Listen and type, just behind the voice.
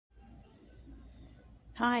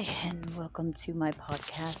Hi, and welcome to my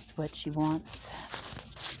podcast, What She Wants.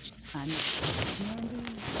 I'm Mandy,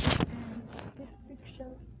 and this big show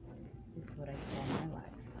is what I call my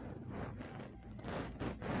life.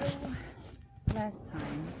 So, last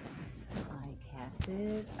time I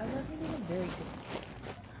casted, I wasn't in a very good place.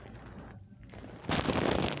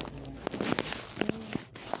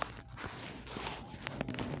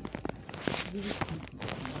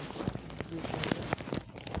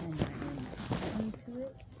 And when I into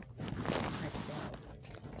it, I felt,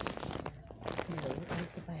 as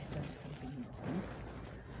if I had done something wrong.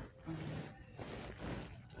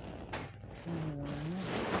 To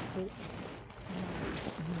put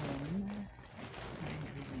mourn and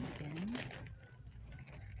weekend,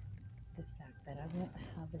 the fact that I won't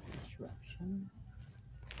have a disruption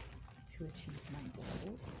to achieve my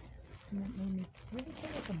goals, and it made me really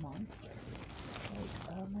feel like a monster. Like,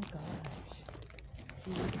 oh my gosh,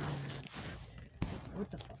 what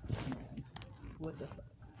the fuck, man? What the fuck?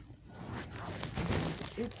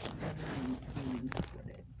 It's really mean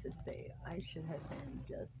to say. I should have been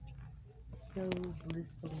just so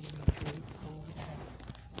blissfully joyful that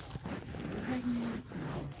pregnant.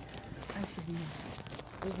 I should be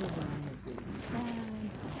overwhelmingly sad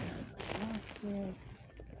because I lost it,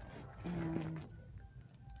 and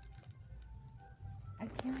I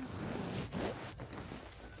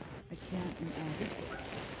can't in August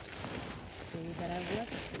say that I was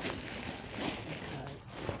free because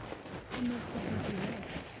I missed everything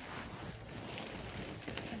else.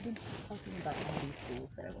 I've been talking about all these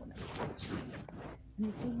goals that I want to achieve, and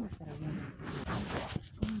the thing is that I want to do is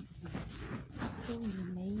going to be so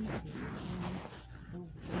amazing, and the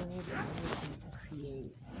world that we're going to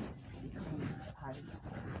create becomes our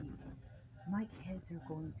reality. My kids are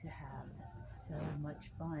going to have so much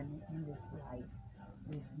fun in this life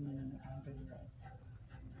with me and David.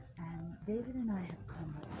 And David and I have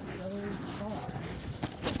come so far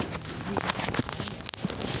in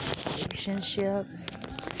relationship,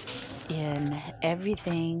 in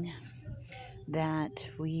everything that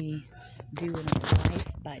we do in our life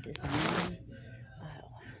by design.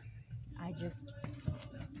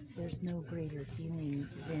 There's no greater feeling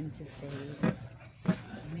than to say,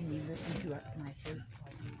 when you listen to my first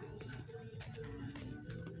podcast,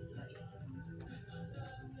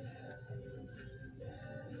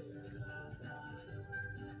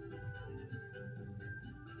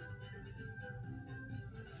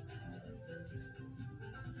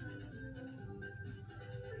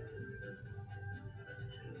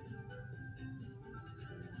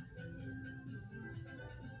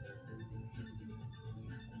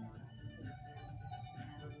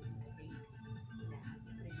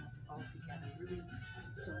 putting us all together really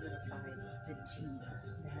solidified the team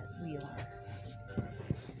that we are.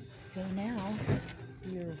 So now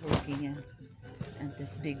we are working at this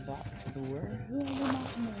big box store. Who I will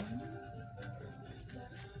not name.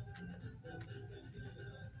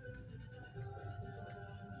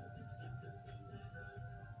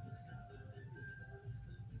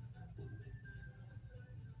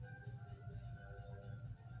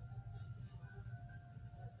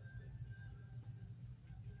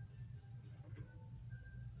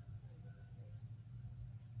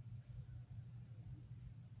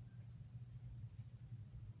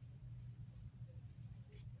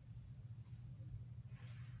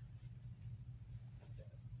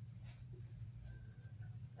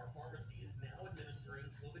 Our pharmacy is now administering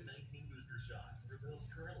COVID-19 booster shots for those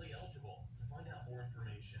currently eligible. To find out more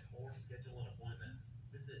information or schedule an appointment,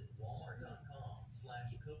 visit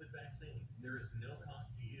walmart.com/COVID vaccine. There is no cost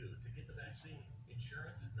to you to get the vaccine.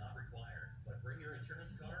 Insurance is not required, but bring your insurance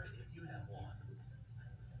card if you have one. With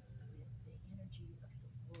the energy of the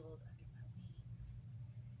world under my wings,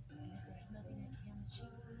 and if there's nothing I can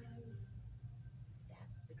achieve,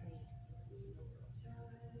 that's the greatest feeling in the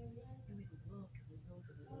world. And we look, and we look, and we look,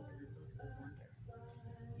 and we look, and we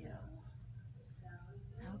wonder,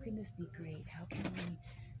 how can this be great? How can we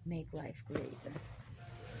make life great?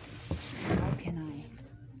 How can I,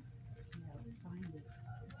 find this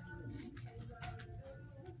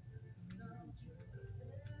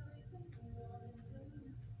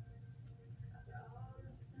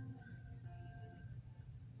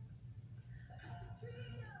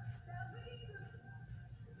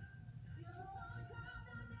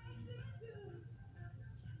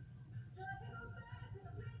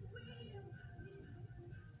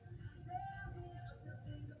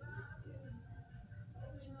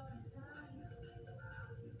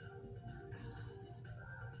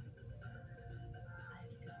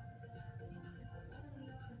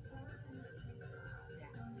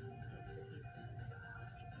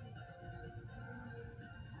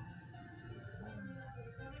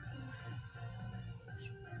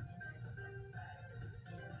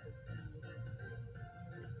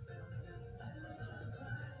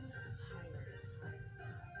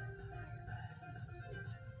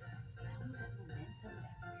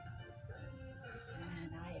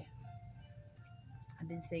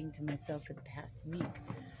been saying to myself for the past week,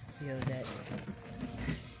 that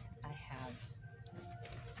I have,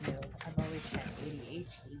 I've always had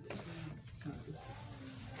ADHD, which leads to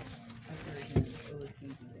a version of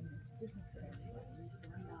OCD, and it's different for everybody. So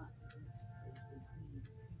I'm not OCD.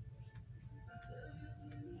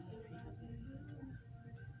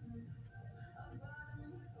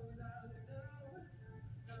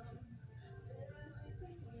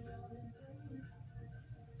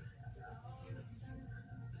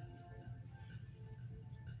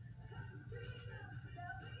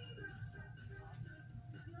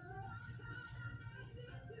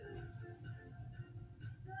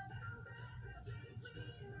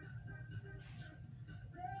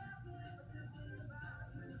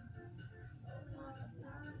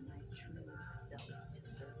 Allowing my true self to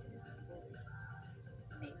surface fully.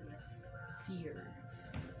 Maybe a fear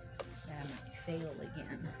that I might fail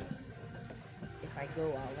again if I go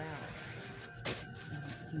all out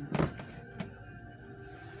and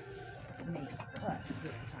make a cut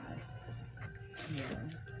this time.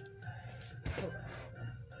 So,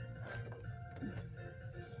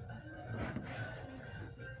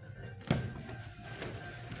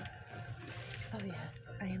 oh yes,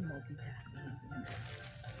 I am multitasking.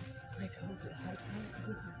 I told you, I can't get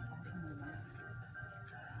this off of my mind.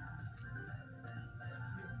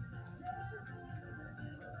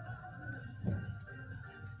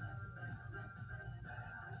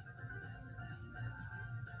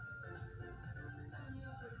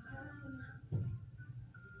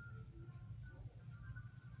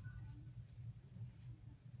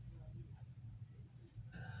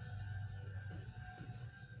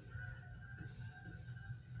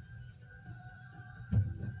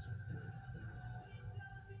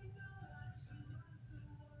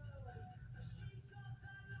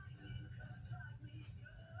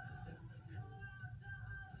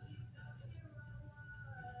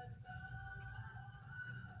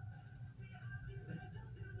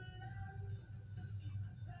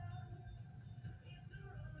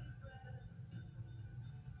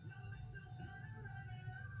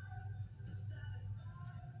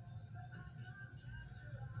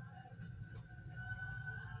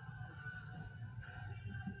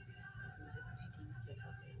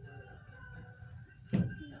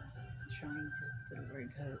 Trying to put a word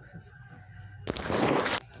goes.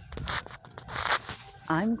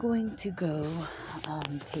 I'm going to go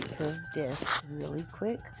take care of this really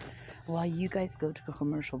quick while you guys go to a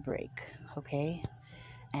commercial break, okay?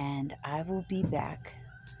 And I will be back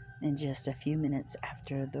in just a few minutes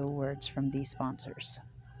after the words from these sponsors.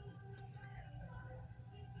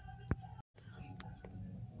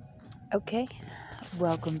 Okay,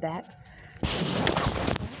 welcome back.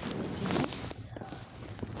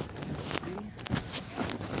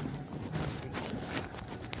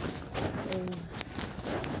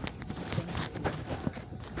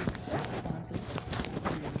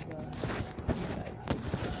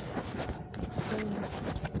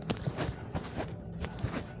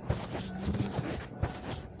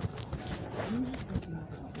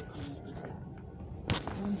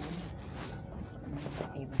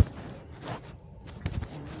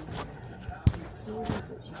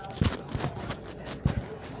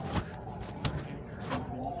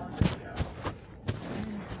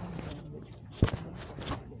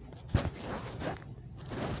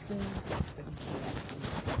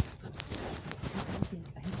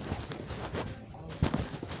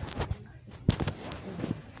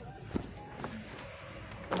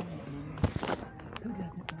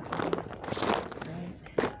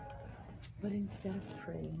 But instead of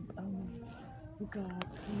praying, oh God,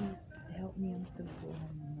 please help me, I'm so full of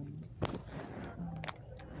money.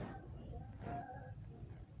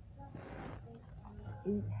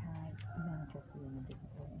 It has manifested in a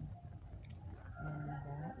different way. And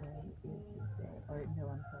that way is to say, or no,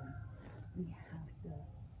 I'm sorry, we have to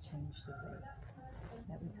change the way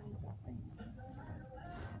that we talk about things.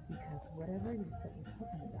 Because whatever it is that we're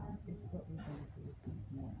talking about is what we're going to receive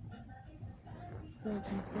more. So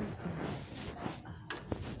instead of saying,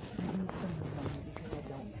 I need some more money because I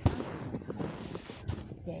don't have enough,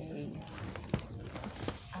 say,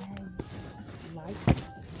 I like money.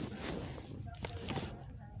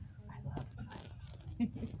 I love money.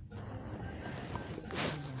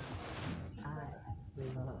 I love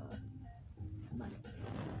money.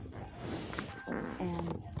 And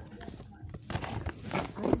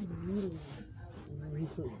I'm really, really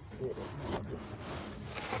good at managing.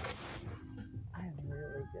 I'm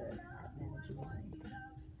really good at managing money.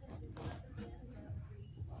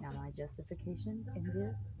 Now my justification in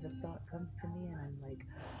this, the thought comes to me and I'm like,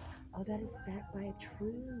 oh, that is backed by a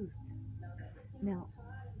truth. Now,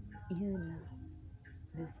 in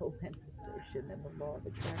this whole manifestation and the law of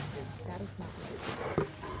attraction, that is not what it's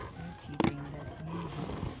achieving that you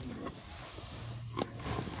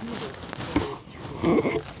feel that it's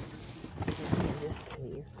true. For me, in this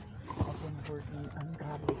case, I've been working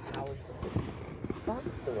ungodly hours at the box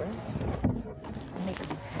store. I make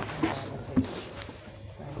 $100 a week.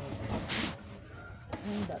 I make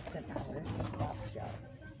 $20 an hour to stop shops.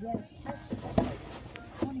 Yes, I spend like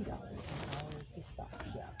 $20 an hour to stop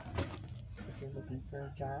shops. If you're looking for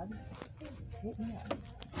a job, hit me up.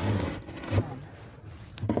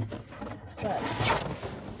 But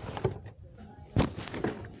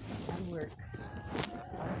I work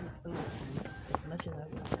all this overtime as much as I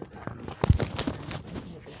want. I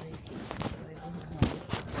get the great thing, but I bring home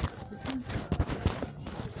the pension.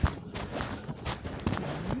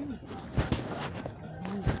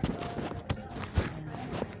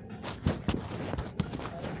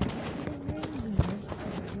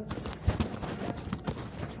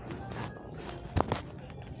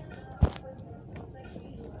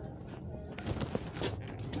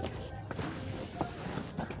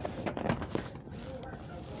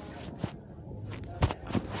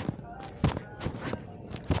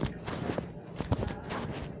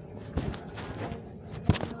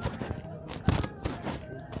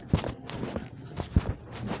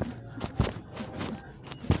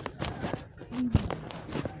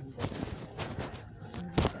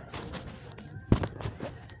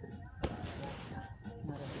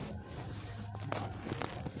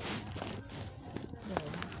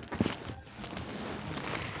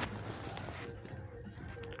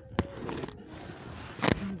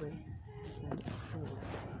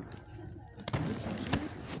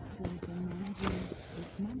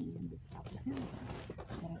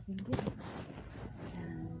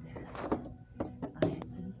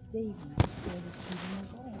 Saving for achieving a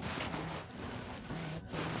goal. I have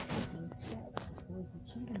been taking steps towards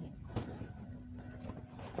achieving it.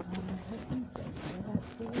 I think so. So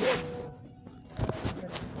that's the way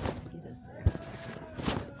but get us there.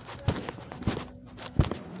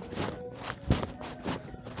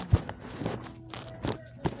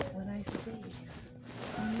 When I say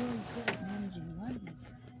I'm really good at managing money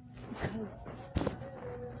because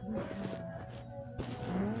we have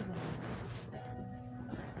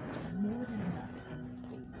more than enough in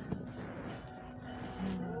savings.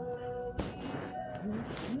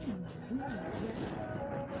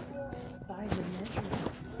 By the measure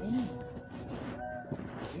of any,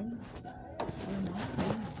 we're not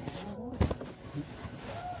doing that at all.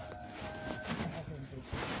 I have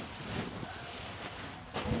ambition.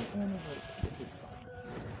 I don't want to work for the big boss.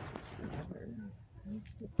 Ever. I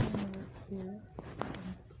just want to work here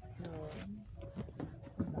until I'm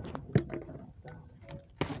not doing for myself.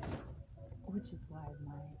 Which is why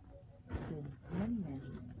my good money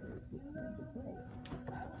management skills would come into play.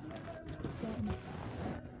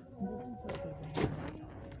 So,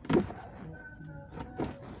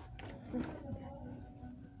 this is what we ran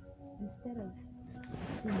instead of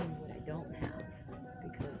assuming what I don't have,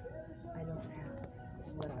 because I don't have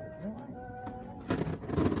what I want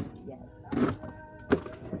yet,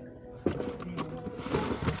 then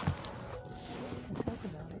to talk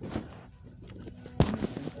about it,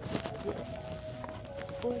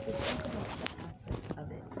 or to talk about the aspects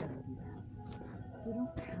of it that you have. So you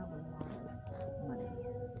don't have a lot of money.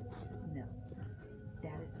 No,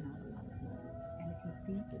 that is not a lot of money. And if you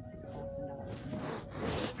think that $6,000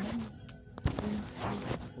 is money, then you're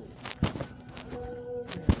a fool.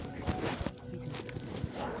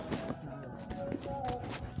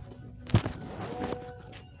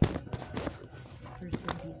 For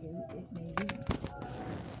some people, it may be,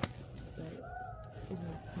 but it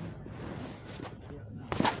makes me feel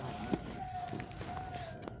not a lot.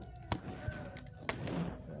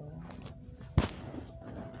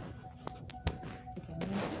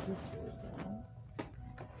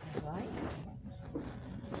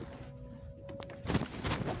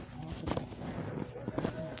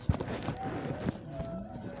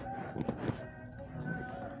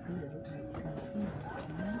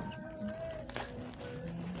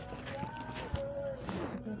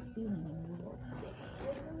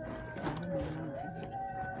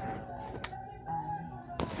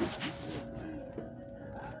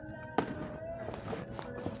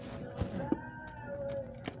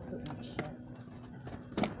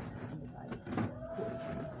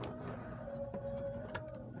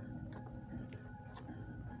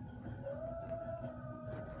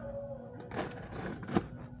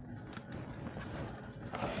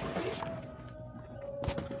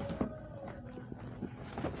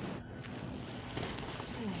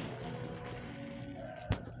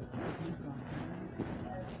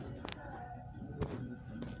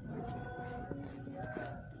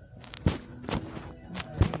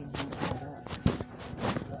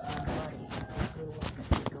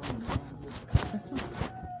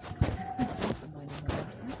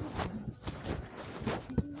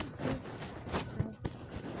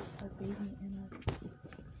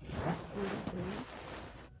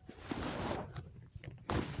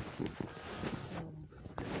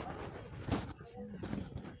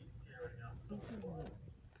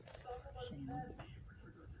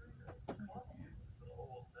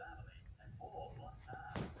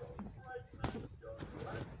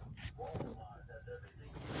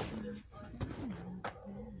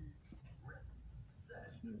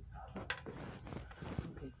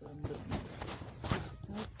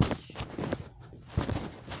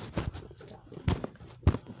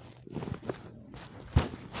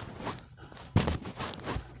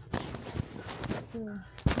 So,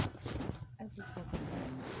 as we spoke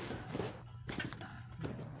about,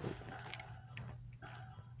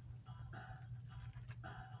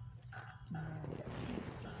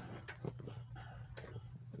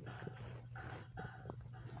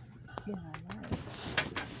 in our life,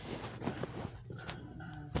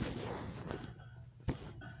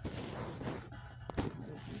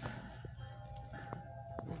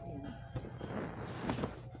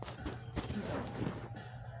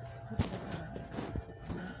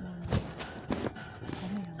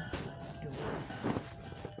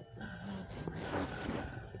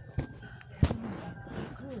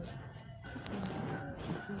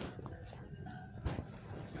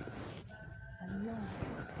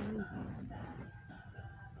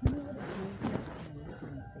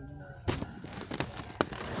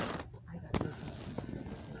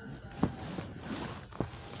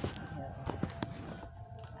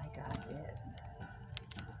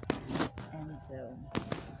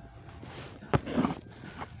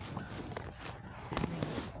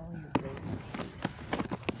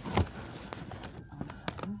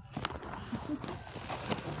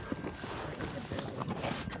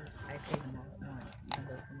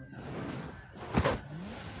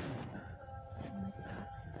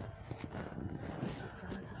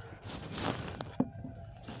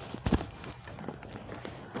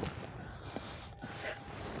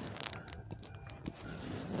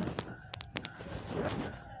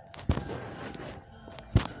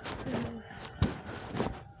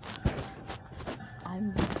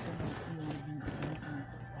 I'm just going to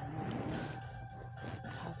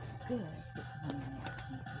how good money makes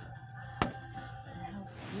me feel, and how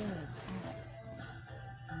good at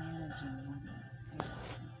managing money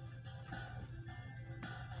feels,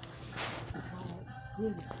 how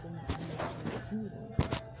good it's going to make you feel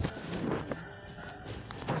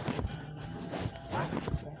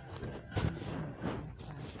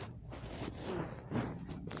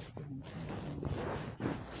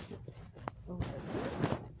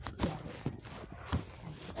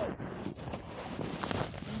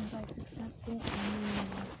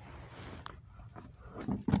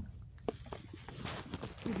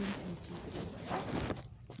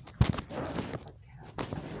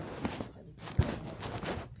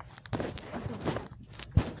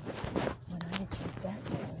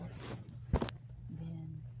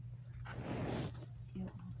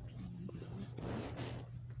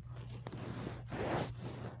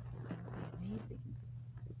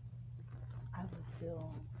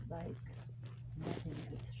feel like nothing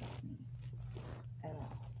could stop me at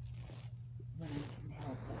all when I can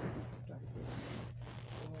help other people start a business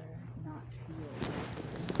or not feel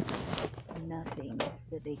nothing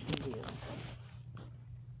that they can do.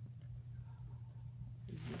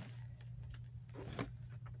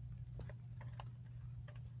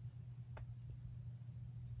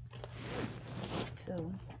 So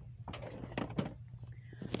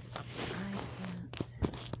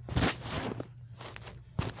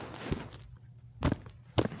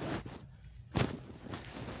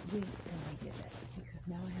wait till I get it, because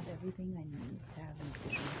now I have everything I need to have a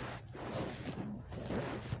vision.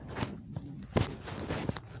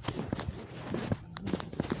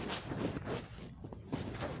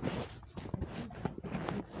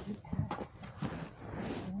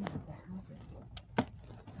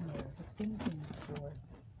 The same thing for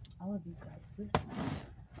all of you guys listening.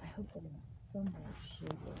 I hope that in some way,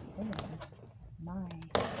 shape, or form, my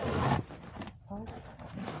podcast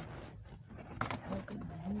is helping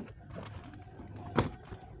you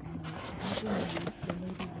and helping you to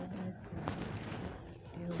maybe realize that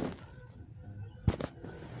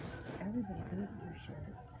everybody goes through shit.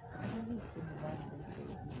 I've always been the one that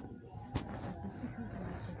crazy. But just because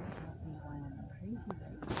life doesn't have me while I'm crazy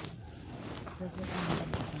right now doesn't mean that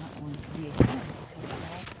it's not going to be again, because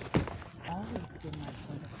that's always been my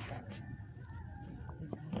point of attraction.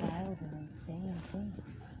 It's wild and insane things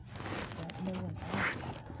that no one else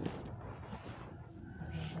does.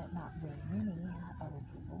 Okay, that not very many other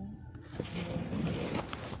people will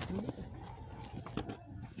do.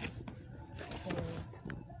 So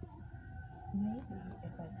maybe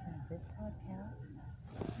if I turn this podcast,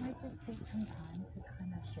 I might just take some time to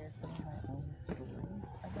kind of share some of my own stories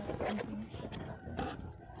about some things that happened.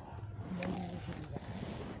 Maybe we could do that.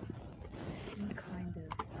 You kind of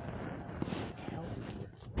help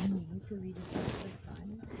me to rediscover the fun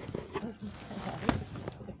of my life.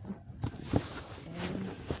 And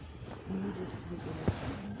you just to be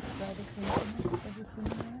entertained by the craziness of everything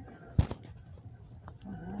there.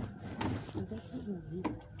 Alright, so that's what we'll do.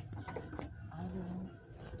 I will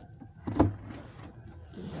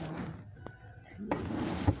sit down, create a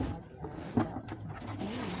podcast about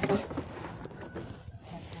some stories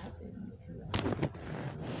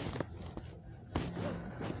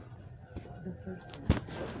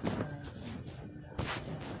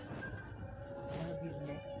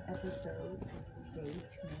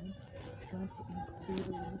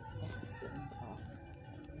brutally sexed them off.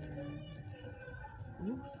 And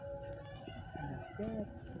you, enough said.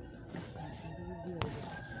 I can't really reveal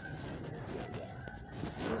yet.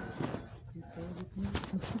 Just bear with me.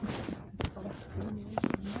 About 3 minutes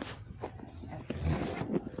from now.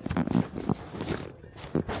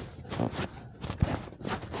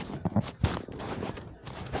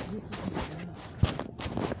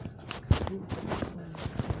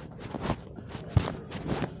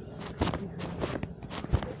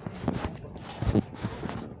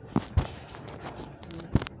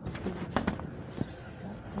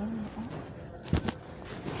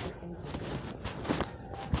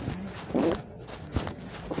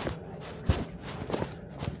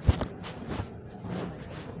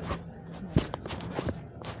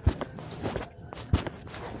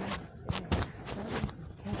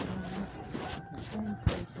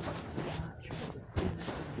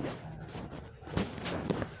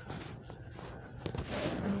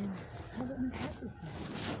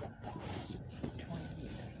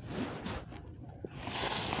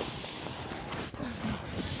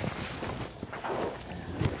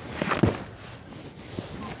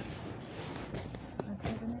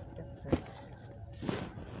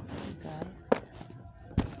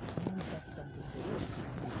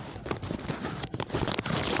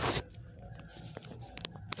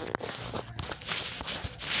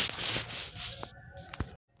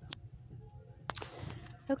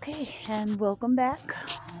 Okay, and welcome back.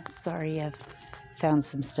 Sorry, I've found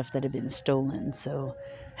some stuff that had been stolen, so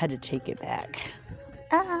had to take it back.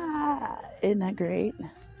 Isn't that great?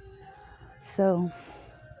 So,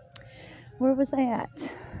 where was I at?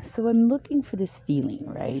 So I'm looking for this feeling,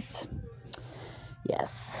 right?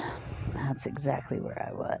 Yes, that's exactly where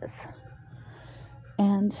I was.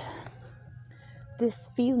 And this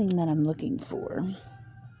feeling that I'm looking for,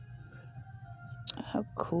 how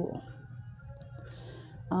cool.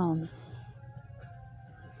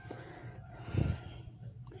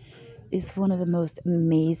 Is one of the most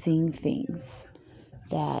amazing things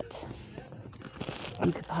that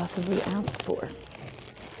you could possibly ask for.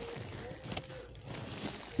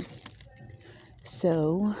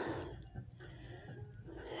 So,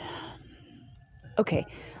 okay,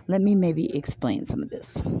 let me maybe explain some of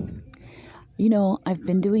this. You know, I've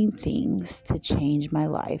been doing things to change my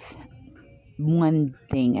life, one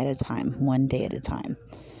thing at a time, one day at a time.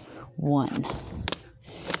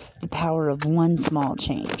 The power of one small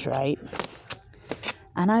change, right?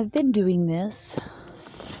 And I've been doing this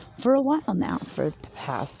for a while now, for the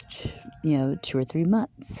past, 2 or 3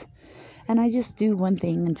 months. And I just do one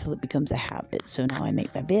thing until it becomes a habit. So now I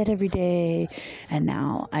make my bed every day, and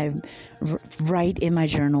now I write in my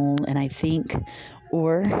journal, and I think,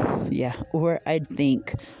 or I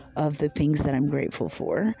think of the things that I'm grateful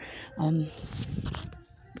for.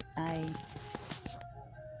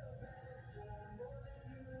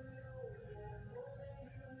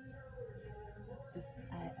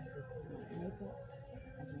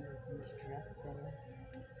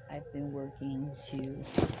 I've been working to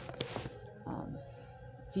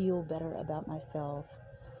feel better about myself.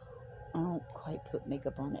 I don't quite put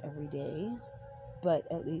makeup on every day, but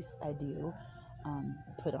at least I do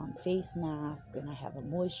put on face mask, and I have a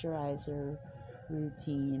moisturizer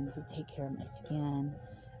routine to take care of my skin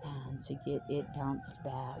and to get it bounced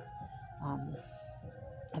back.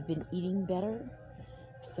 I've been eating better,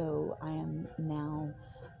 so I am now,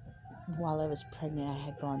 while I was pregnant, I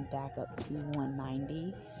had gone back up to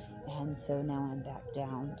 190, and so now I'm back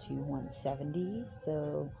down to 170.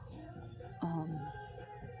 So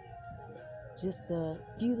just a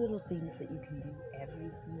few little things that you can do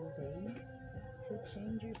every single day to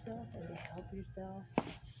change yourself and to help yourself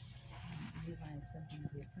realize something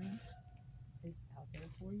different is out there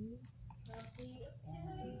for you.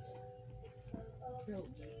 And so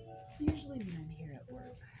usually when I'm here at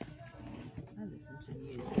work, I listen to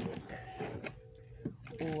music,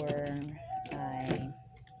 or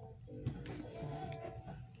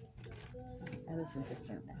I listen to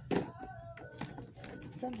sermons.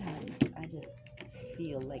 Sometimes I just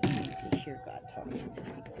feel like I need to hear God talking to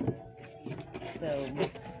me. So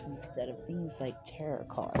instead of things like tarot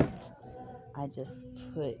cards, I just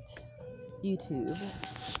put YouTube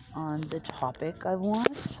on the topic I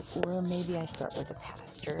want, or maybe I start with a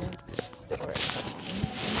pastor or a song,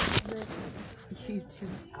 and the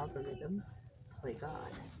YouTube algorithm play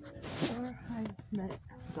God. Or I let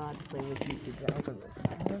God play with YouTube's algorithm.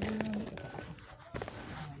 However you want to go.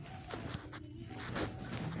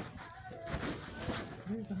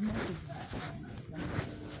 There's a message in that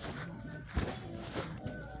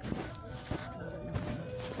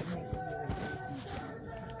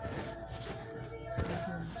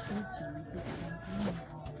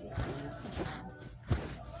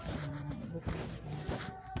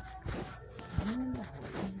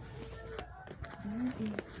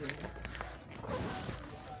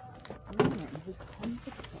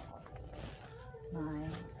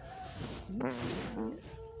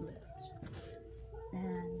list.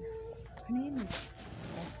 And her name is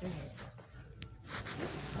Esther Hicks.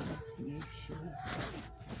 You should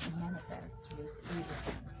manifest with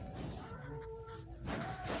Abraham Hicks.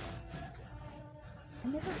 I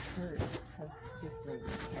never heard of this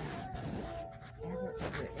lady ever in my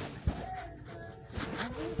life.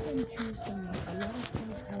 I've been through a lot of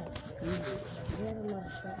self-help gurus. I've read a lot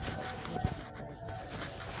of self-help books.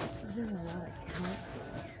 I've done a lot of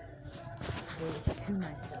counseling, both to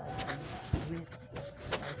myself and with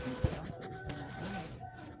licensed counselors in my life.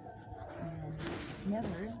 And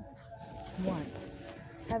never once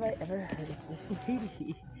have I ever heard of this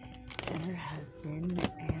lady and her husband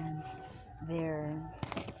and their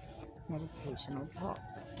meditational talks.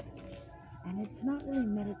 And it's not really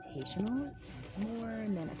meditational, it's more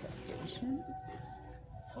manifestation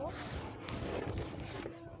talk.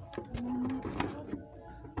 And I'm like, oh, this is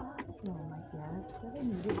awesome, I guess, but I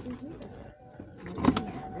needed to hear it. What do you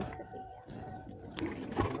have to say?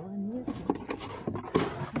 So I'm listening.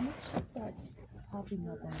 And it just starts popping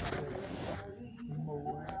up in my ears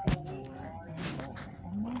more and more and more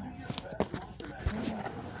and more. And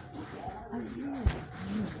I really,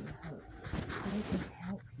 really hope that I can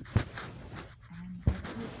help people. And that's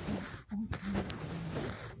what the ultimate goal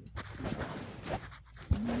is.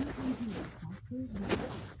 I'm not going to be responsive, but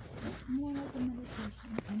it's more like a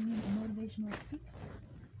meditation. I mean, a motivational speaker.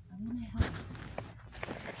 I want to help you.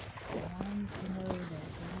 I want you to know that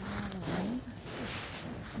they're not alone.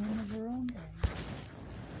 Some of their own days.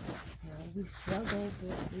 We struggle,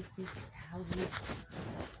 but this is how we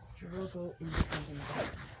struggle into something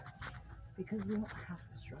better. Because we don't have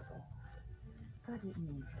to struggle. God didn't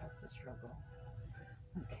mean for us to struggle. I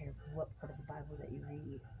don't care what part of the Bible that you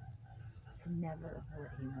read. It's never what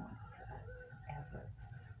He wants for us, ever.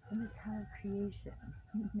 From the time of creation,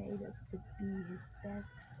 He made us to be His best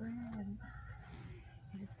friends.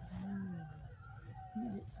 He was lonely. He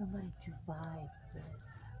needed somebody to vibe with.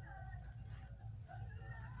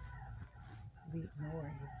 We ignore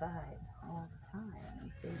His vibe all the time and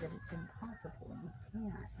say that it's impossible and He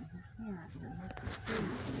can't, and He can't, and He makes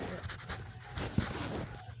mistakes and this.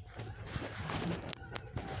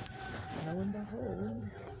 Lo and behold,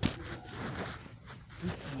 He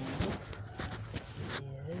can, He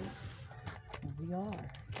is, and we are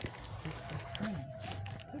His best friend.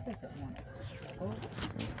 He doesn't want us to struggle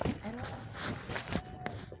at all.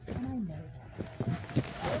 And I know that.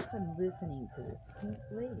 As I'm listening to this cute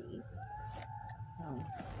lady,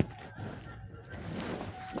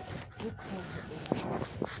 we'll call her Amy,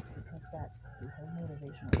 because that's who her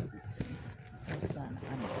motivational speaking has done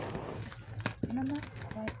under. And I'm not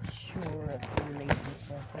quite sure of the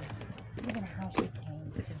relationship or even how she came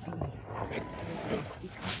to be with it,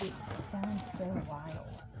 because it sounds so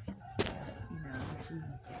wild. You know, she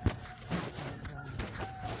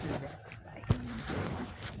the rest by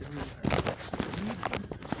through her reading.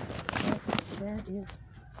 But that is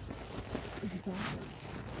exactly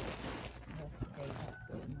what they have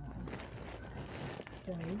going on.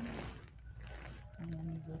 So, I am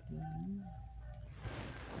looking,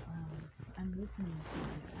 I'm listening to you,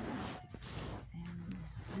 and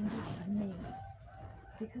I'm just amazed,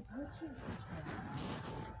 because what she is describing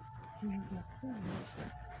to the full notion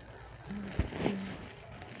is this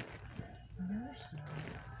notion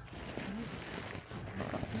of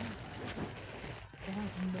God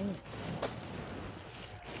knows.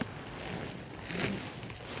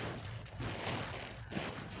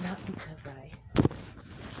 Not because I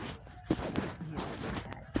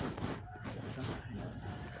had some kind of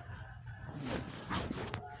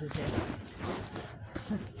possession.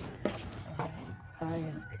 I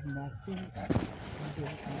am connected and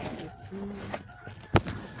being connected to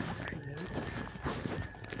Creator.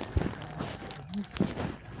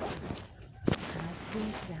 And I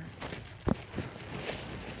think that's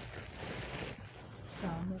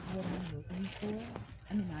some of what I'm looking for.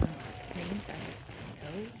 I mean, I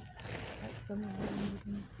know that's some of what I'm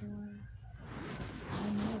looking for. I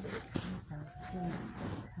know that it kind of sounds silly,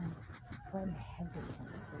 so I'm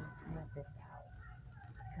hesitant to let this out,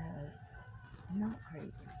 because I'm not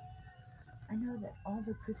crazy. I know that all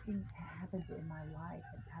the good things that happened in my life,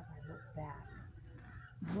 and as I look back,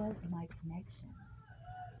 was my connection.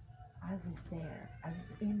 I was there. I was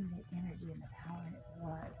in the energy and the power, and it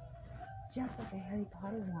was just like a Harry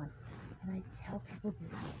Potter wand. And I tell people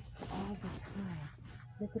this all the time,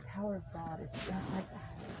 that the power of God is just like a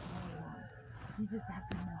Harry Potter wand. You just have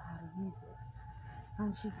to know how to use it.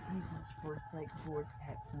 She uses words like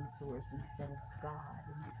vortex and source instead of God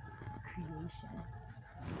and creation.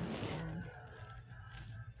 And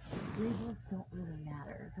labels don't really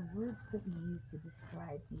matter. The words that we use to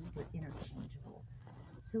describe these are interchangeable.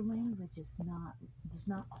 So language does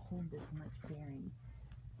not hold as much bearing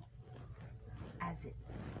as we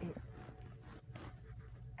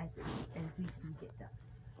think it does.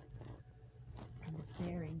 And the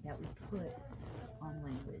bearing that we put on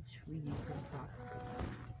language, we use improperly.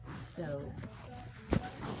 So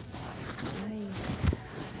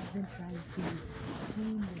I've been trying to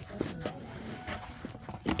clean this up a little bit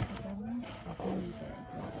because I want to be there.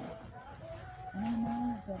 And I know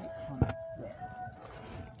that it comes with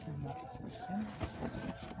repetition.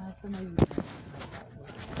 Some of you don't know that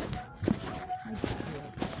word. I just feel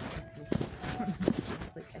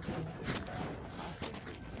like I can't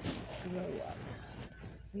grow up.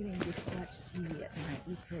 We didn't get to watch TV at night.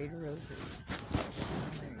 We prayed rosaries.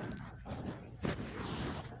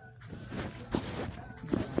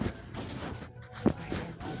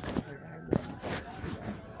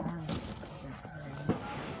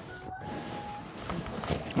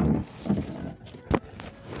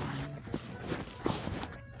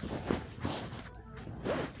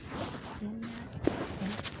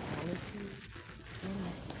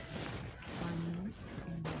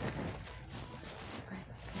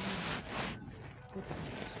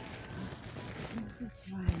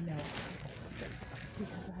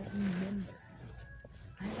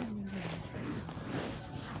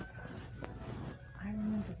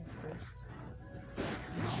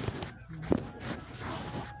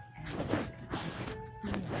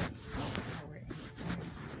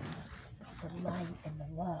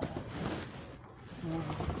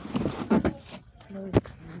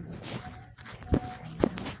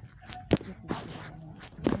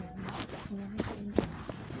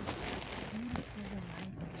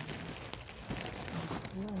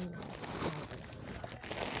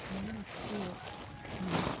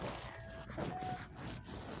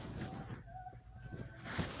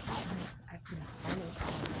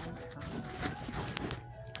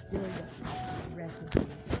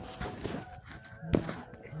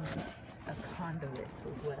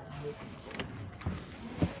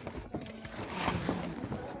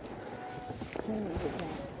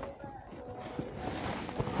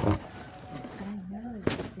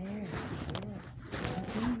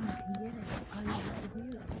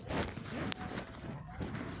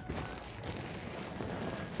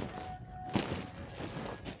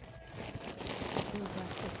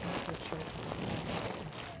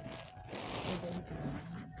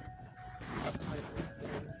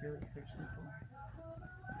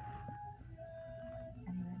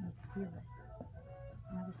 Feel it.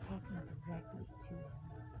 And I was talking directly to him.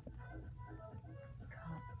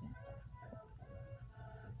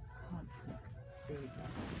 Constant state of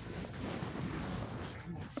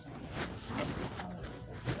connection.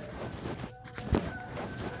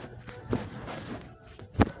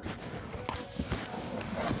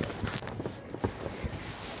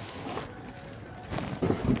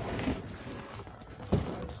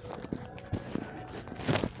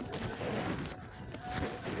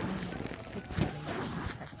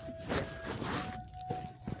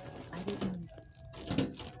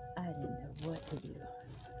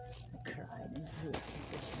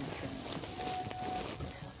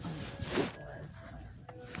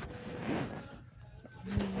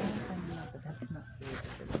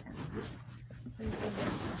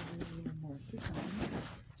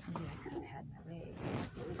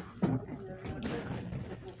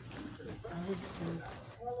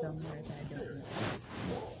 Somewhere that I don't know.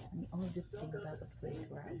 And the only good thing about the place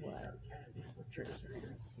where I was is the church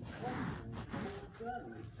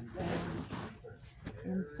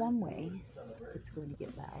in some way, it's going to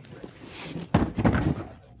get loud.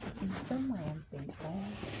 In some way, I'm thankful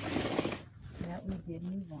that we did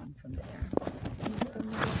move on from there.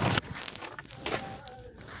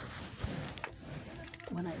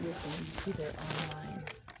 When I listened to their online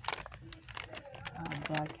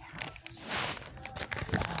broadcast,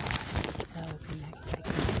 so connected. I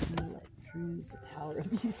can feel it through the power of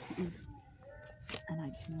YouTube, and I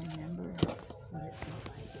can remember what it felt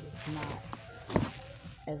like. It was not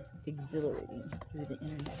as exhilarating through the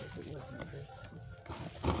internet as it was in person.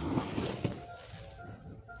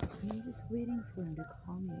 I'm just waiting for him to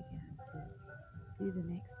call me again to do the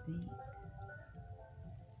next thing,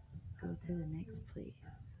 go to the next place,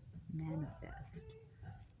 manifest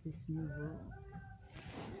this new world.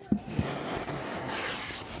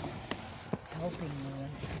 Helping me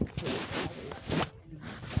when it comes to others.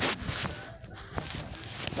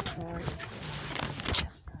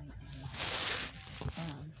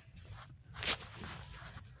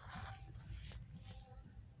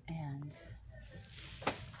 And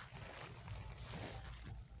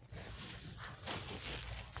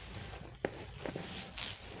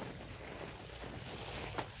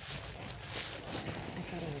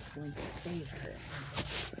save her from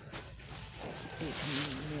taking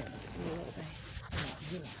me in the world. I did not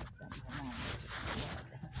realize that my mom was dead.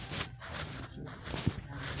 And she was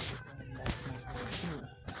and that's not really true.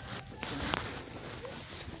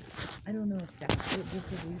 I don't know if that's what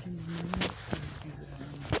disillusioned me to do what I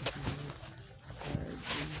need to do, or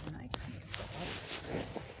the reason I kind of stopped.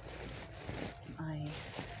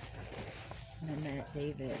 When I met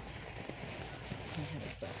David, I had a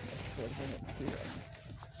softness for him too, and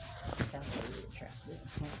I found him really attractive.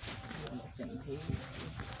 We're on the same page, we're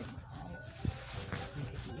the same college. We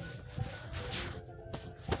could do it.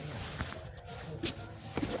 Yeah,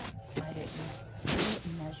 I didn't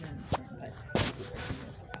measure anything by the standard of the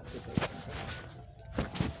most calculating thing.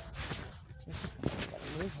 This is something I gotta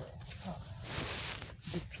live with. Oh,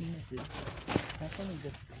 big penises, that's only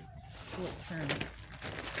good short-term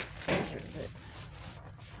pleasure, but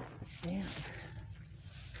damn,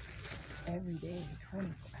 every day, 24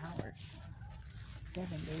 hours, 7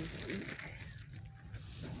 days a week,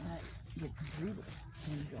 that gets brutal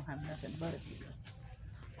when you don't have nothing but a penis.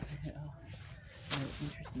 You know,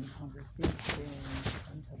 interesting conversation,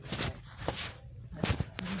 things like that.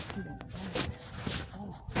 You see them back.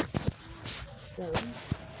 Oh, so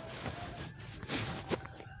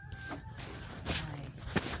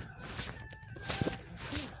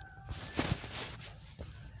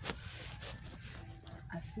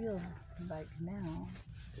I feel like now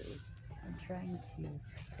I'm trying to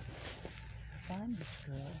find this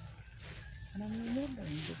girl, and I'm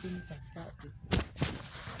remembering the things I felt before.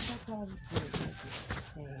 That's all this word is to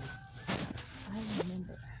say. I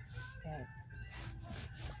remember that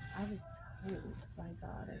I was told by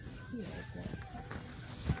God as a kid that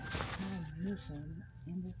my mission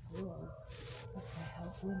in this world was to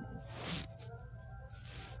help women.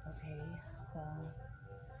 Okay, well,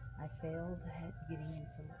 I failed at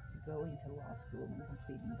going to law school and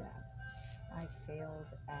completing that. I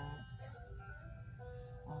failed at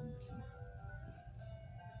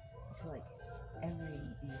like every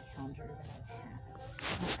encounter that I've had.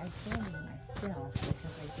 I failed in myself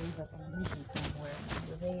because I gave up on a mission somewhere along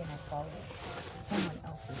the way and I followed someone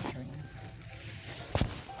else's dream.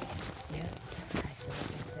 Yes, I feel like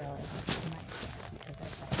I failed myself because I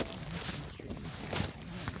followed my husband's dream and I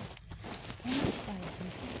am. And that's why I do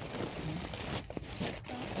things. That's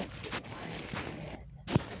why I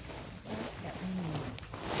said that women,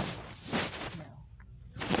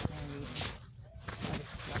 married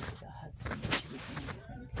like a husband that she was in the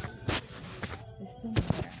same period. There's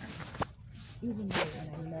somewhere, even though when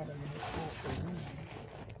I met him in his soul for women,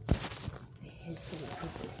 his sole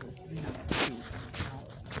purpose was not to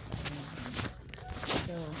empower women.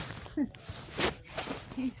 So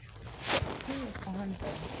he was on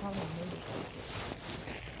the pollination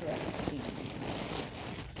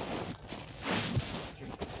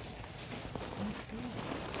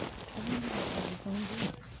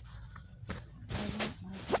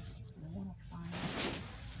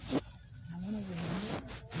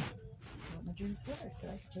for us so I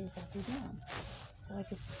could chase after them, so I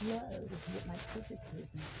could flow with what my purpose is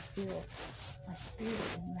and feel my spirit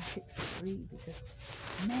and let it free, because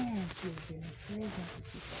man, she was in prison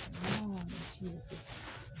for so long and she was just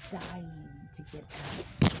dying to get out.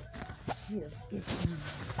 She was itching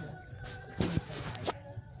to come to life,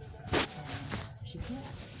 and she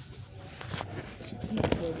can't. She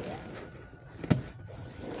can't go back.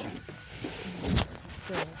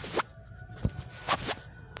 So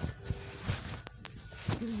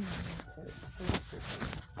doing that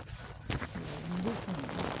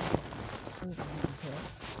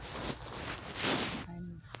I'm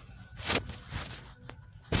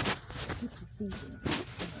keep thinking,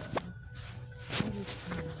 what is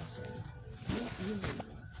my mission? What really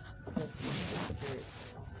sets my spirit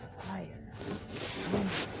on fire? When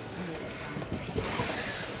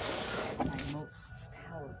my most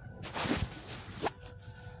powerful.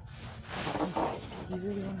 Do you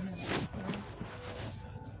really want to know that story?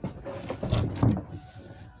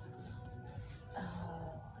 Oh,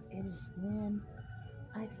 it is when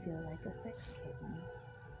I feel like a sex kitten.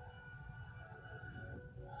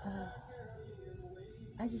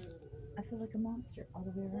 I feel like a monster all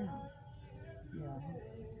the way around. Yeah,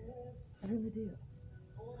 I really do.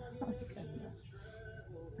 Like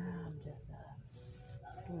I'm just a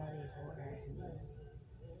slutty whore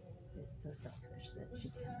who is so selfish that she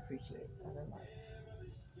can't appreciate other life.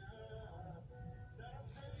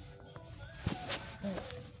 But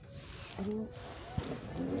I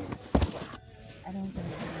don't think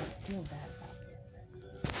I feel bad about this,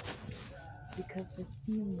 because the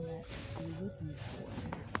feeling that you're looking for,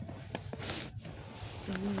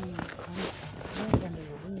 the really right under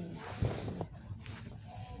the wing,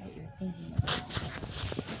 that you're thinking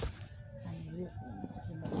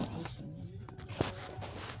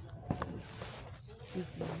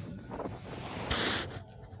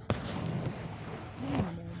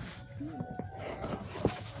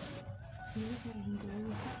really gotta enjoy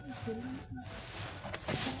your happy feeling.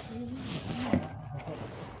 Not really. No.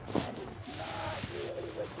 That is not really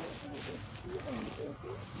what gives me this feeling, is it?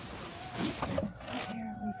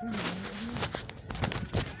 Apparently for me, it is.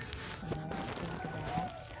 You know, I think about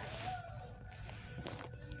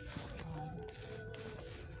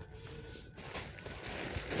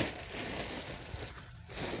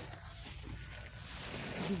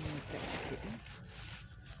being sex kittens.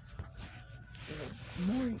 They're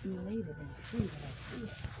more elated and free when I see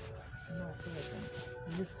it. The more I feel like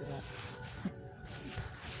I'm lifted up.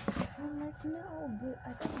 I'm like, no, but I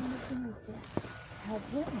don't understand this. Help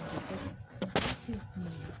women because that gives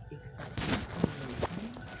me excitement and elation.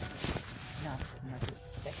 Not as much as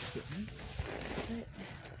sex kittens, but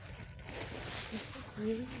is this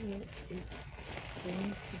really what is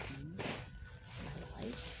going to be my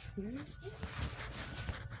life? Seriously?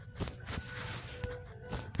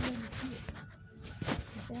 What is it?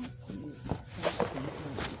 Fancy, fancy,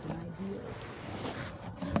 and ideas.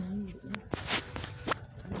 Me.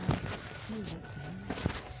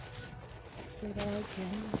 So that I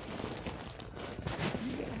can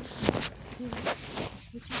seriously, that's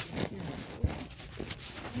what you have to remember.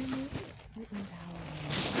 There may be certain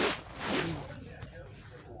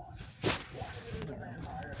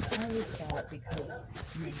I always thought because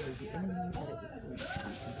men were the enemy that it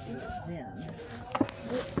was them.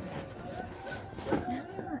 But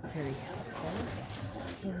that's not very helpful.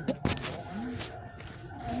 Very important.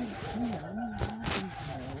 And you know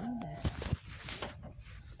that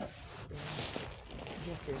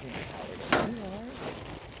just as empowered as you are,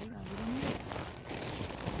 they already know.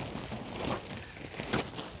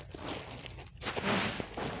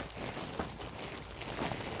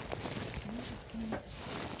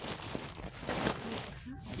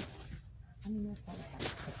 I mean, that's not a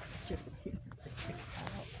picture of you.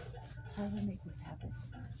 How do I make this happen?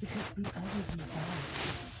 Because the other desire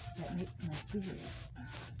that makes my spirit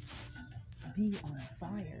be on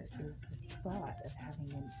fire is the thought of having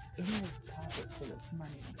an endless pocket full of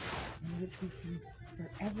money in which we can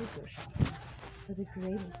forever go shopping for the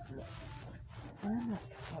greatest look. And I'm not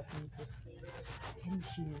talking just pin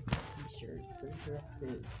shoes, t-shirts, or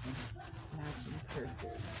dresses, and matching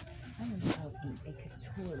purses. I'm talking a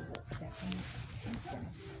couture look that can take them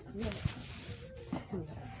really to us.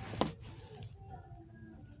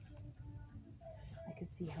 I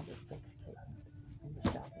could see how the sex kitten and the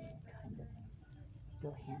shopping kind of go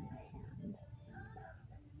hand in hand.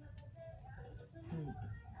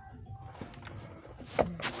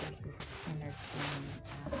 There's this entertaining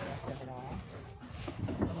aspect of it all.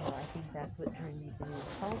 Well, I think that's what drew me to this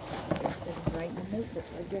podcast instead of writing a notebook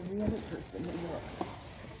like every other person in the world.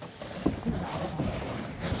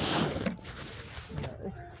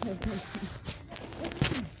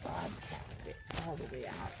 Podcast it all the way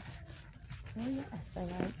out. Oh yes, I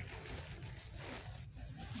like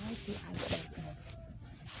the idea of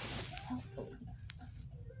helpfully.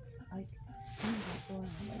 Like being helpful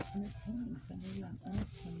and like entertaining somebody. I'm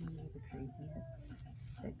entertaining with the craziness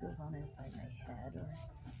that goes on inside my head, or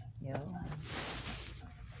you know,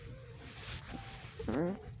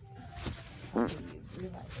 hopefully you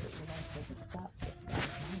realize that your life doesn't stop with that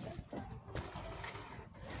behind us.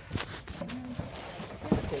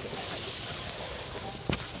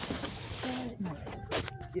 But no, it's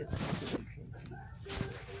really crazy.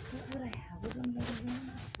 But would I have it any other way?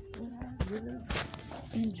 Would I really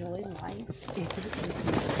enjoy life if it was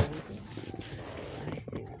crazy? I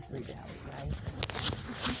seriously doubt it, guys.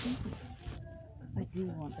 I do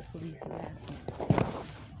want the police harassment to stop.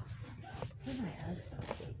 For my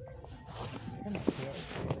husband's sake. For my kids,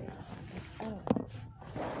 really. I don't know.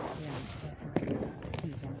 Yeah, definitely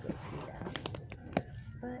see them go through that.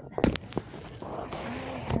 But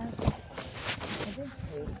I've been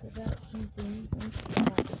told about some things and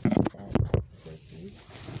topics that I have to go through,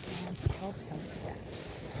 and I'll come to that.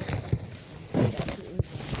 That's what we're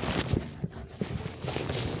doing.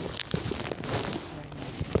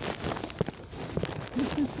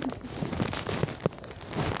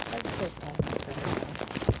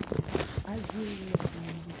 I really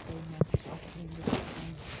recommend you so much talking with me.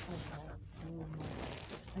 I bought so much.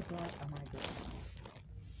 I bought a microphone.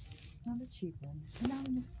 Not a cheap one, and not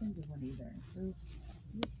an expensive one either. So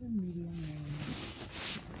just a medium range,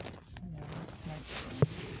 microphone.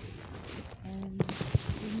 And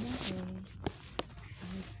in that way,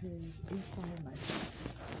 I could inspire myself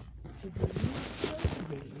to be a little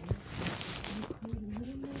cultivated, and put a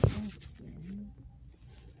little more action,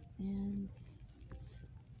 and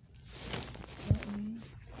that way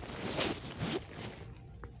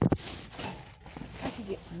I could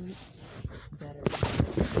get better,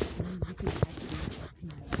 and you could actually help me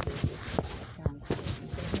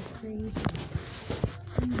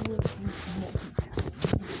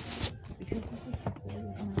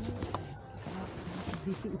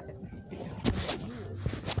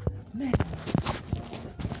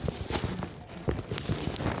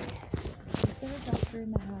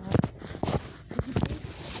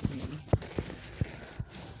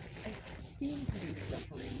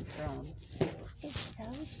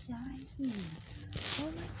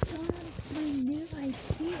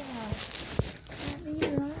Let me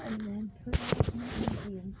run and put out my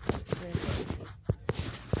museum treasure.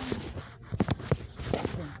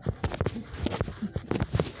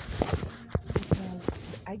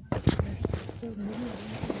 Because there's so many of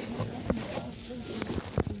them.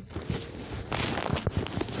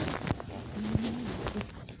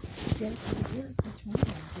 Get to the earth each one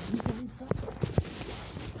and easily profit.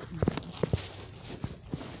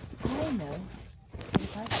 I know that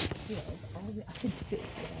if I got killed, all I could do is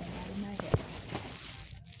get out of my head.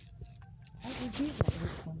 I would be that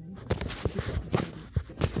rich woman who became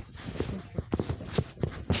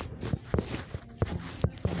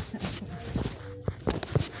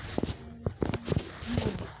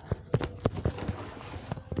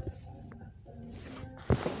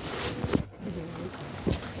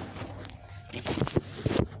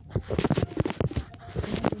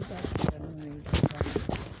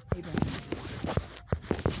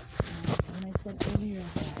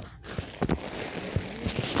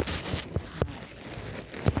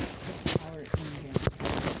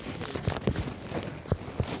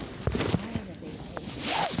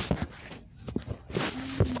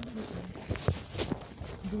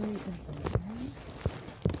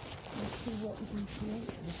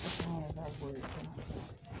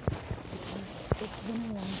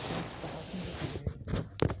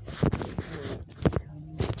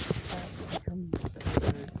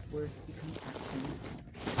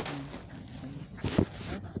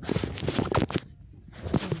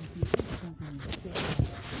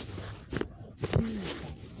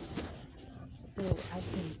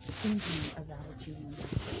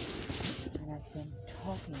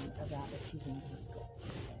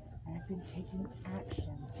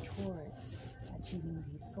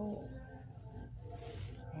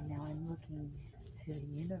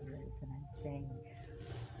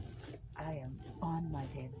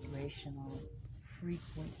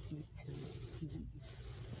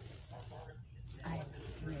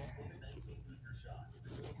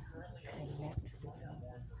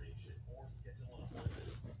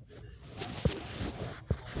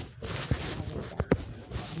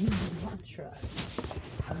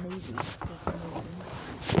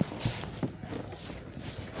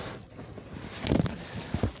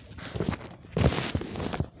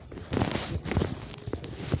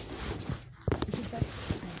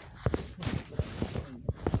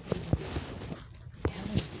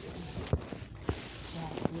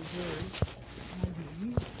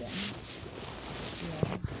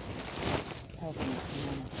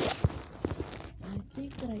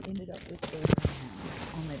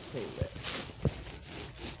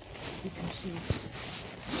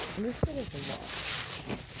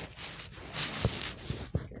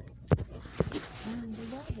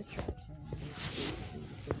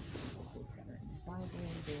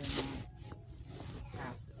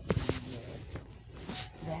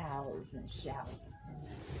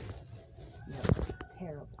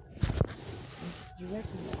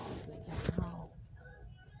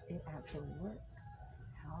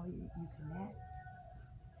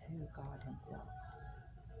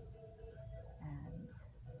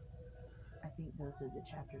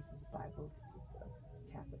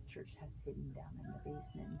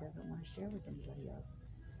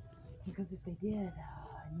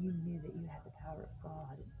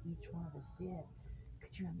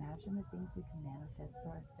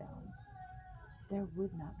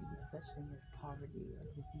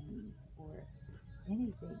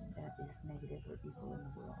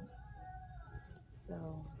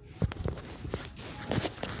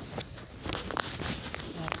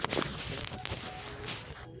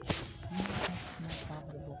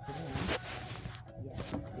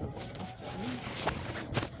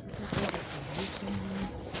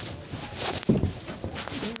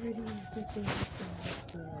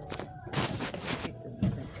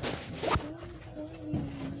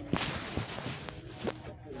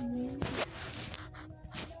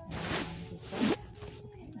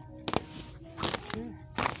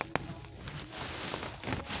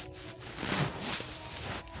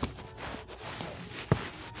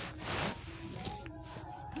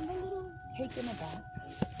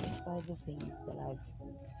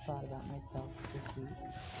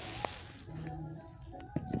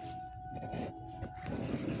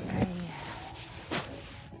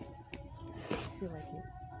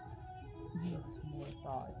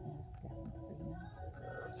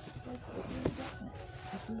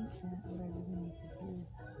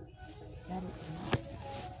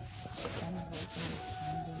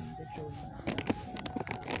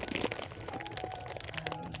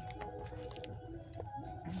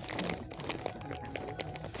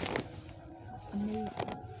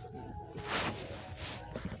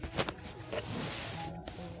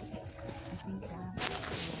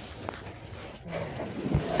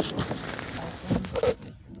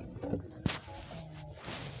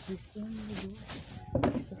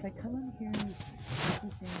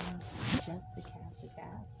everything just to cast a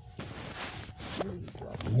cast. Please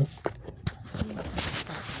love me. Please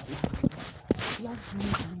stop loving me. Love me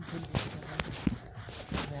unconditionally.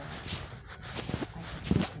 That I can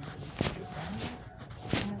continue to do that.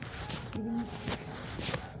 Not giving you a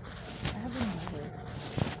chance. I have another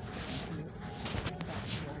view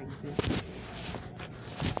that's very good.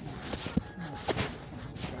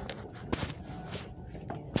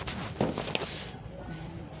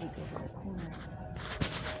 Take over the corners.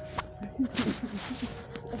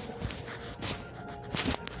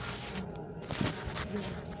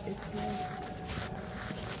 It's good.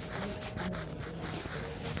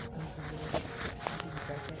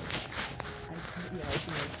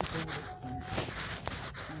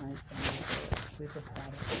 With the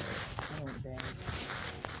product, I went bed.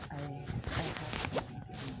 I have something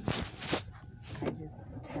to eat. I just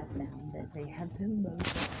sat down that they have the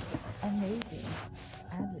most amazing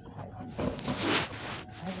advertising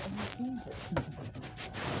I've ever seen for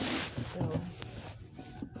so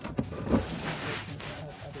to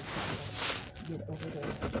help other people get over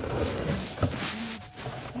those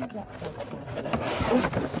use that self-confidence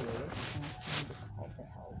and call for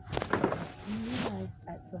help. You realize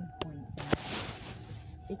at some point that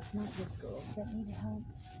it's not just girls that need help,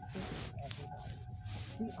 it's everybody.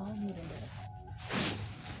 We all need a little help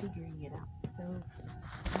figuring it out. So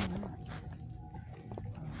why not?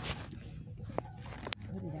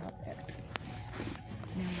 Put it out there.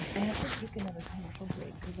 Now I have to take another commercial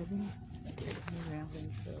break because I've been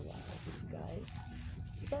rambling for a while with you guys.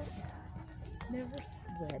 But never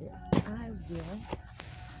sweat it. I will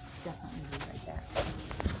definitely be right back.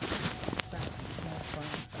 That's more fun.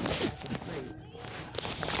 Back in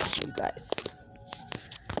 3. You guys.